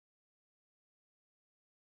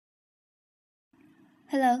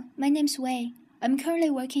Hello, my name's Wei. I'm currently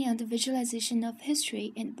working on the visualization of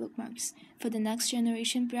history and bookmarks for the Next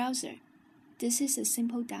Generation browser. This is a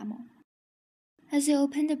simple demo. As you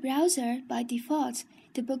open the browser, by default,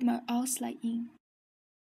 the bookmark all slide in.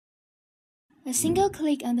 A single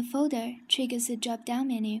click on the folder triggers a drop-down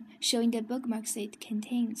menu showing the bookmarks it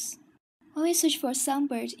contains. When we search for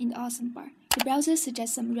Songbird in the Awesome bar, the browser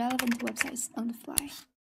suggests some relevant websites on the fly.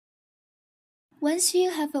 Once you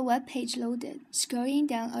have a web page loaded, scrolling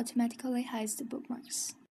down automatically hides the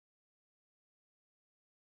bookmarks.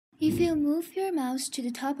 If you move your mouse to the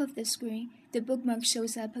top of the screen, the bookmark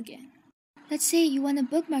shows up again. Let's say you want to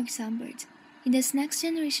bookmark Songbird. In this Next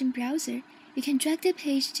Generation browser, you can drag the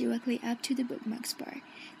page directly up to the bookmarks bar.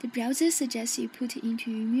 The browser suggests you put it into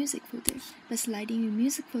your music folder by sliding your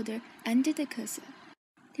music folder under the cursor.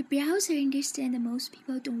 The browser understands that most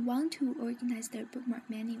people don't want to organize their bookmark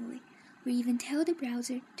manually, or even tell the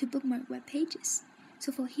browser to bookmark web pages.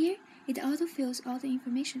 So for here, it autofills all the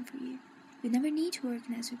information for you. You never need to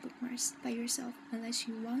organize your bookmarks by yourself unless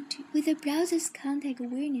you want to. With the browser's contact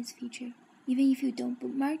awareness feature, even if you don't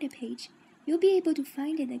bookmark the page, you'll be able to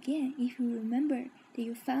find it again if you remember that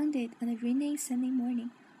you found it on a rainy Sunday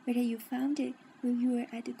morning, or that you found it when you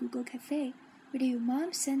were at the Google Cafe, or that your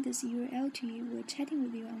mom sent this URL to you while chatting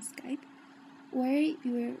with you on Skype, or you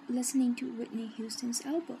were listening to Whitney Houston's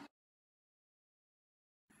album.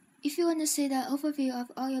 If you want to see the overview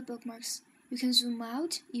of all your bookmarks, you can zoom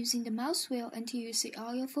out using the mouse wheel until you see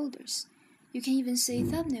all your folders. You can even see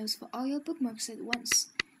thumbnails for all your bookmarks at once.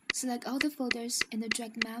 Select all the folders and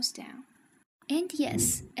drag the mouse down. And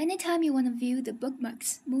yes, anytime you want to view the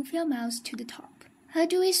bookmarks, move your mouse to the top. How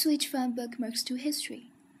do we switch from bookmarks to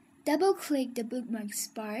history? Double-click the bookmarks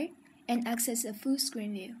bar and access a full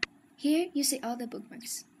screen view. Here you see all the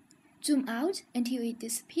bookmarks. Zoom out until it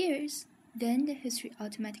disappears. Then the history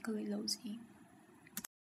automatically loads in.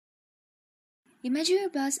 Imagine your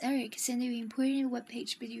boss Eric sent you an important web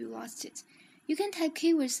page but you lost it. You can type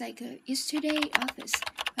keywords like yesterday office,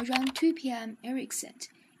 around 2 p.m. Eric sent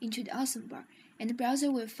into the Awesome bar, and the browser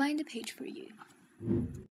will find the page for you.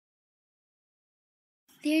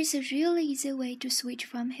 There's a really easy way to switch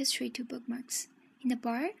from history to bookmarks. In the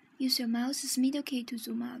bar, use your mouse's middle key to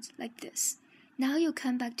zoom out like this. Now you'll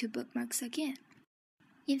come back to bookmarks again.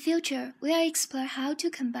 In future, we'll explore how to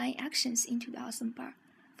combine actions into the Awesome bar.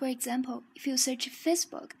 For example, if you search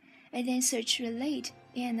Facebook and then search Relate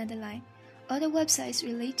in another line, all the websites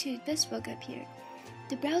related to Facebook appear.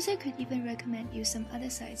 The browser could even recommend you some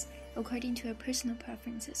other sites according to your personal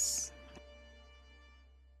preferences.